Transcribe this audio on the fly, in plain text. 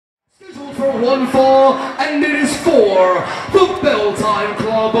for one fall, and it is for the Belmont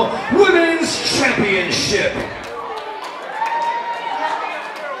Club Women's Championship.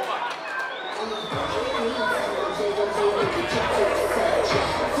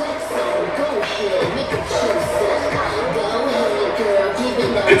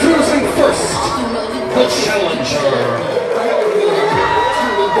 Introducing first, the challenger.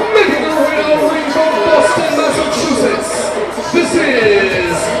 Making her way out of ring from Boston, Massachusetts. This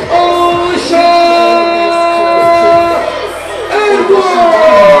is Alicia Edwards.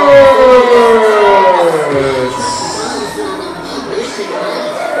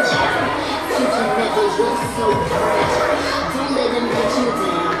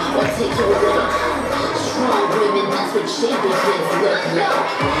 Strong women, that's what championships look like.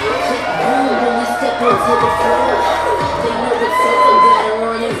 Kick boom when we step onto the floor. They know it's something better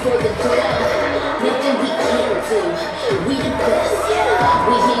running for the door. Nothing we can't do. We the best.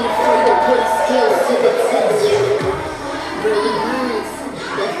 We ain't afraid to put our skills to the test. Really hurts.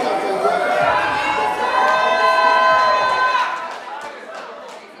 Let's get the work.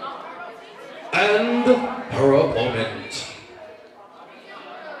 And her opponent.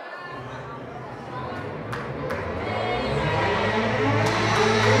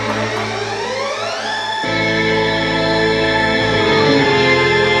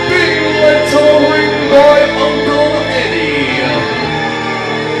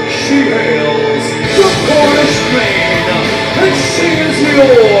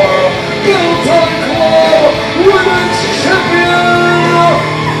 Belmont Club Women's Champion,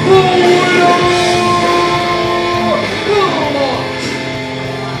 the winner, Belmont.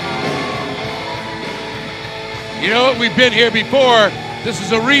 You know what? We've been here before. This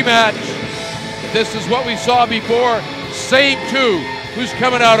is a rematch. This is what we saw before. Same two. Who's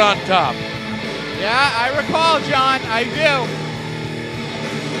coming out on top? Yeah, I recall, John. I do.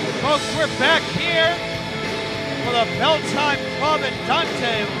 Folks, we're back here for the Belmont Club and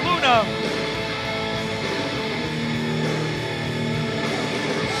Dante Luna.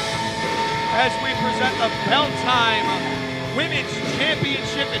 As we present the Belmont Women's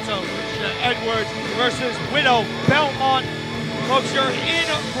Championship, it's Alicia Edwards versus Widow Belmont. Folks, you're in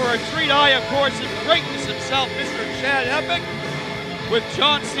for a treat. I, of course, is greatness himself, Mr. Chad Epic, with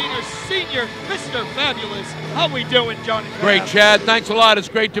John Cena Sr., Mr. Fabulous. How we doing, Johnny? Great, Chad. Thanks a lot. It's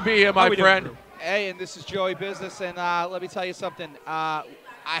great to be here, my friend. Hey, and this is Joey Business, and let me tell you something. I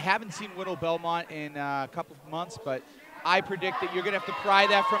haven't seen Widow Belmont in a couple of months, but I predict that you're going to have to pry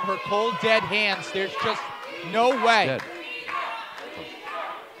that from her cold, dead hands. There's just no way. Dead.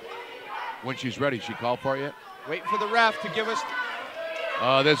 When she's ready, she called for it yet? Waiting for the ref to give us...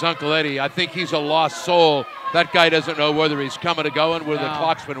 There's Uncle Eddie. I think he's a lost soul. That guy doesn't know whether he's coming or going, whether the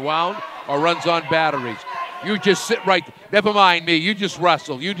clock's been wound or runs on batteries. You just sit right there. Never mind me. You just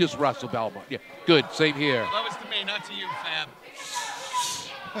wrestle. You just wrestle, Belmont. Yeah, good. Same here. That was to me, not to you, Fab.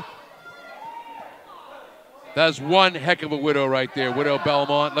 That's one heck of a widow right there, Widow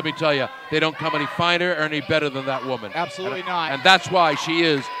Belmont. Let me tell you, they don't come any finer or any better than that woman. Absolutely not. And that's why she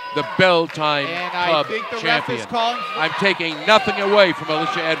is the Belmont Club I think the champion. ref is calling. I'm taking nothing away from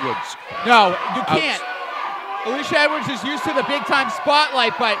Alicia Edwards. No, you can't. Alicia Edwards is used to the big-time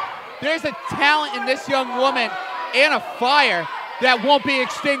spotlight, but there's a talent in this young woman and a fire that won't be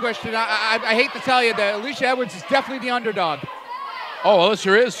extinguished. And I hate to tell you that Alicia Edwards is definitely the underdog. Oh,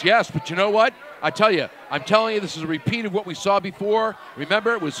 Alicia is, yes. But you know what? I'm telling you, this is a repeat of what we saw before.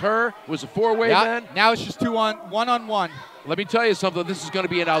 Remember, it was her. It was a four-way then. Now it's just one-on-one. Let me tell you something. This is going to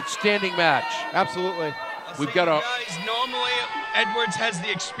be an outstanding match. Absolutely. We've got our... Guys, normally Edwards has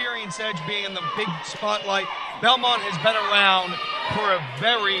the experience edge being in the big spotlight. Belmont has been around for a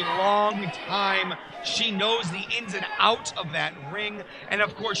very long time. She knows the ins and outs of that ring. And,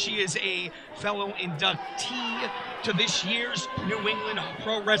 of course, she is a fellow inductee to this year's New England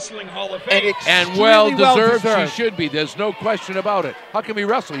Pro Wrestling Hall of Fame. And well-deserved she should be. There's no question about it. How can we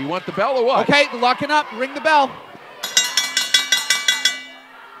wrestle? You want the bell or what? Okay, locking up. Ring the bell.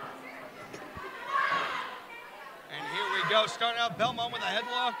 And here we go. Starting out Belmont with a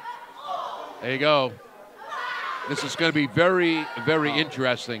headlock. There you go. This is going to be very, very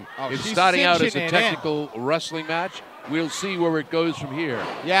interesting. It's starting out as a technical wrestling match. We'll see where it goes from here.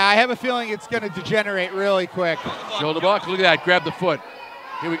 Yeah, I have a feeling it's going to degenerate really quick. Shoulder block. Look at that. Grab the foot.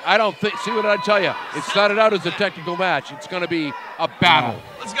 Here I don't think. See what I tell you? It started out as a technical match. It's going to be a battle.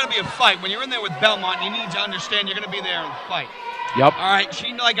 It's going to be a fight. When you're in there with Belmont, you need to understand you're going to be there and fight. Yep. All right.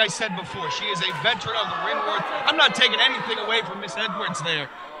 She, like I said before, she is a veteran of the ring worth. I'm not taking anything away from Miss Edwards there,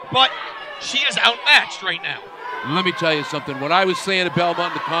 but she is outmatched right now. Let me tell you something. When I was saying to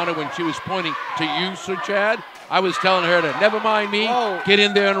Belmont in the corner when she was pointing to you, Sir Chad, I was telling her to never mind me, Whoa. get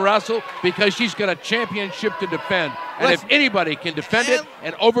in there and wrestle, because she's got a championship to defend. And if anybody can defend it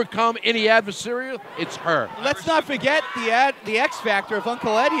and overcome any adversary, it's her. Let's not forget the X factor of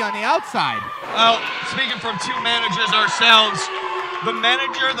Uncle Eddie on the outside. Well, speaking from two managers ourselves, the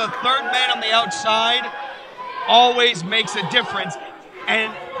manager, the third man on the outside, always makes a difference.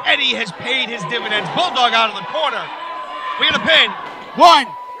 And Eddie has paid his dividends. Bulldog out of the corner. We got a pin. 1,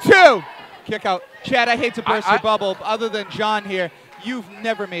 2. Kick out. Chad, I hate to burst your bubble. Other than John here, you've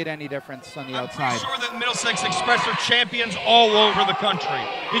never made any difference on the outside. I'm sure that Middlesex Express are champions all over the country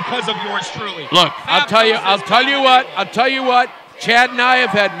because of yours truly. Look, I'll tell you what. Chad and I have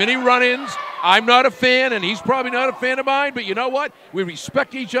had many run-ins. I'm not a fan, and he's probably not a fan of mine, but you know what? We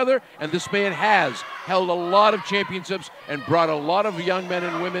respect each other, and this man has held a lot of championships and brought a lot of young men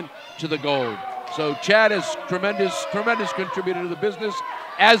and women to the gold. So Chad is tremendous contributor to the business,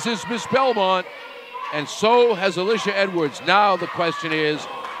 as is Miss Belmont, and so has Alicia Edwards. Now the question is,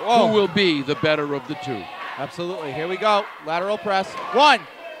 who will be the better of the two? Absolutely. Here we go. Lateral press. 1,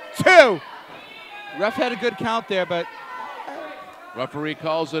 2. Ref had a good count there, but Referee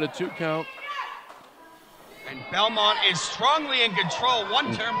calls it a 2 count. And Belmont is strongly in control,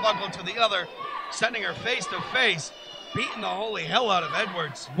 one turnbuckle to the other, sending her face to face, beating the holy hell out of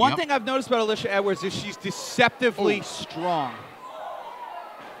Edwards. One thing I've noticed about Alicia Edwards is she's deceptively strong.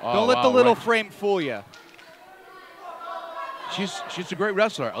 Don't let the little frame fool you. She's a great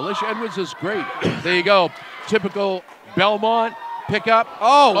wrestler. Alicia Edwards is great. There you go. Typical Belmont pickup.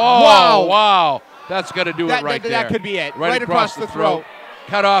 Oh, wow. That's going to do it right there. That could be it. Right across the throat.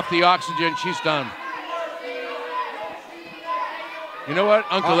 Cut off the oxygen. She's done. You know what?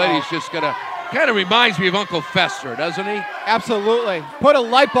 Uncle Eddie's just going to... Kind of reminds me of Uncle Fester, doesn't he? Absolutely. Put a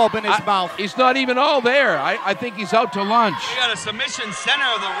light bulb in his mouth. He's not even all there. I think he's out to lunch. We got a submission center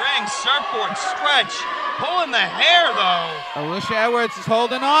of the ring. Surfboard stretch. Pulling the hair, though. Alicia Edwards is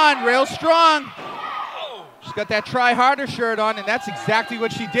holding on real strong. She's got that try harder shirt on, and that's exactly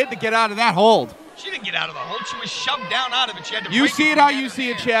what she did to get out of that hold. She didn't get out of the hold. She was shoved down out of it. She had to You see it how you see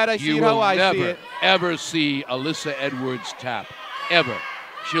it, Chad. I see it how I see it. You will never, ever see Alicia Edwards tap. Ever.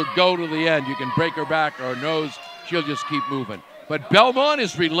 She'll go to the end. You can break her back or her nose. She'll just keep moving. But Belmont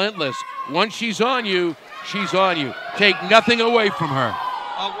is relentless. Once she's on you, she's on you. Take nothing away from her.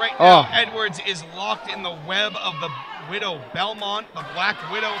 Right now, Edwards is locked in the web of the Widow Belmont, the Black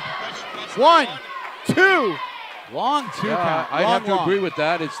Widow. 1, 2. Long 2 count. I have to agree with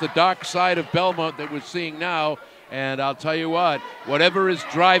that. It's the dark side of Belmont that we're seeing now. And I'll tell you what, whatever is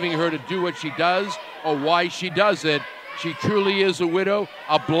driving her to do what she does or why she does it, she truly is a widow,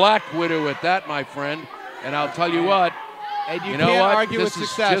 a black widow at that, my friend. And I'll tell you what, and you know can't what? argue This with is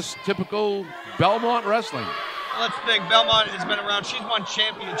success. just typical Belmont wrestling. Let's think. Belmont has been around. She's won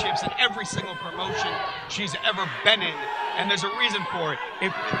championships in every single promotion she's ever been in. And there's a reason for it.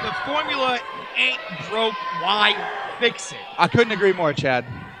 If the formula ain't broke, why fix it? I couldn't agree more, Chad.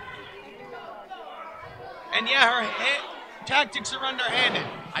 And yeah, her tactics are underhanded.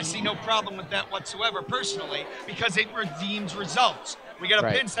 I see no problem with that whatsoever, personally, because it redeems results. We got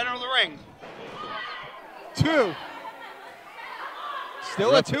a pin center of the ring. 2.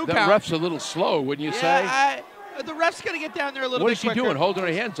 Still a 2 count. That ref's a little slow, wouldn't you say? The ref's going to get down there a little What bit is she quicker. doing? Holding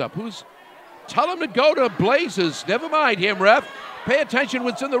her hands up. Tell him to go to blazes. Never mind him, ref. Pay attention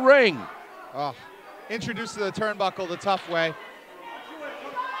what's in the ring. Introduced to the turnbuckle the tough way.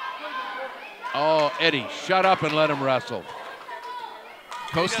 Oh, Eddie, shut up and let him wrestle.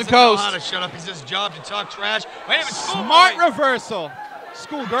 Coast to He doesn't know coast. how to shut up. It's his job to talk trash. Wait a minute, Smart reversal.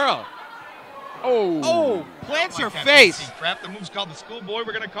 Schoolgirl. Oh, plants her Captain face. C. Crap. The move's called the schoolboy.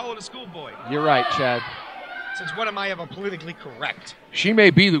 We're going to call it a schoolboy. You're right, Chad. Since when am I ever politically correct? She may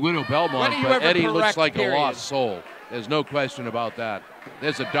be the Widow Belmont, When are you but ever Eddie looks correct, like period? a lost soul. There's no question about that.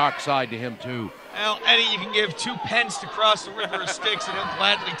 There's a dark side to him, too. Well, Eddie, you can give 2 pence to cross the river of Styx, and he'll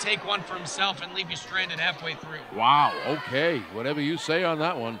gladly take one for himself and leave you stranded halfway through. Wow. Okay. Whatever you say on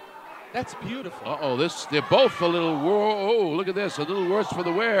that one. That's beautiful. They're both a little, look at this, a little worse for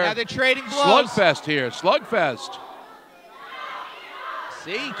the wear. Now they're trading blows. Slugfest here, slugfest.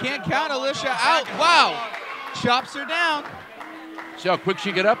 See, you can't count Alicia out. Wow. Chops her down. See how quick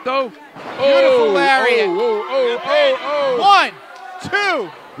she get up, though? Beautiful lariat. 1, 2.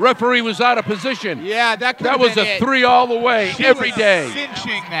 Referee was out of position. Yeah, that could That have was been a it. 3 all the way, She every was day.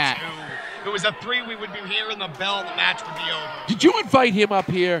 cinching that. If it was a 3, we would be hearing the bell, and the match would be over. Did you invite him up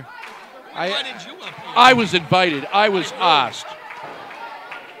here? Why did you up here? I was invited. I was asked.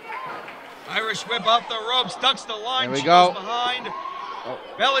 Irish whip off the ropes, ducks the line. There we she go. goes behind.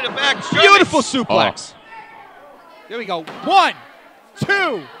 Belly to back. Beautiful German. suplex. There we go. 1,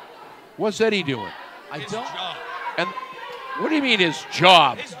 2. What's Eddie doing? His job. And what do you mean his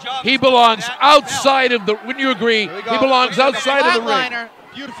job? His job He is belongs that outside of the. Wouldn't you agree? Here we He go. belongs outside of the ring. Flatliner.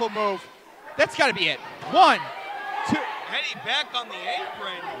 Beautiful move. That's got to be it. 1, 2. Eddie back on the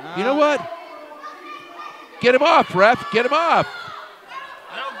apron. You know what? Get him off, ref. Get him off.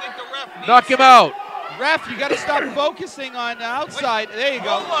 I don't think the ref needs Knock him to. out. Ref, you got to stop focusing on the outside. There you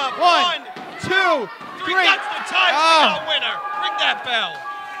go. Hold up. 1, 2, 3. That's the time. We got a winner. Ring that bell.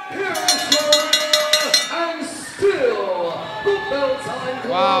 Here is and still the Beltline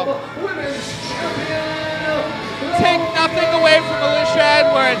Club Wow. Women's Champion. Take nothing away from Alicia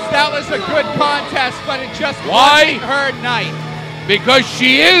Edwards. That was a good contest, but it just Why? wasn't her night. Because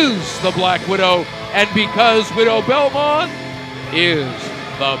she is the Black Widow, and because Widow Belmont is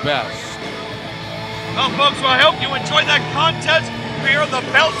the best. Well, folks, well, I hope you enjoyed that contest. We're the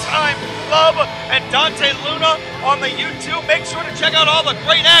Bell Time Club and Dante Luna on the YouTube. Make sure to check out all the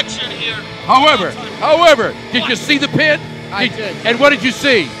great action here. However, did you see the pin? I did. And what did you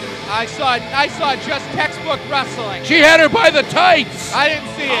see? I saw just textbook wrestling. She had her by the tights. I didn't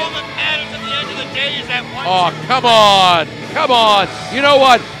see All it. that matters at the end of the day is that one. Oh, come on. Come on. You know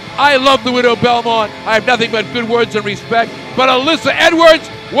what? I love the Widow Belmont. I have nothing but good words and respect. But Alyssa Edwards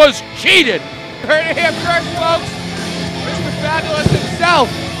was cheated. Heard it here first, folks. Mr. Fabulous himself,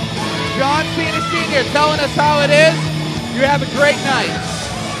 John Cena Sr. telling us how it is. You have a great night.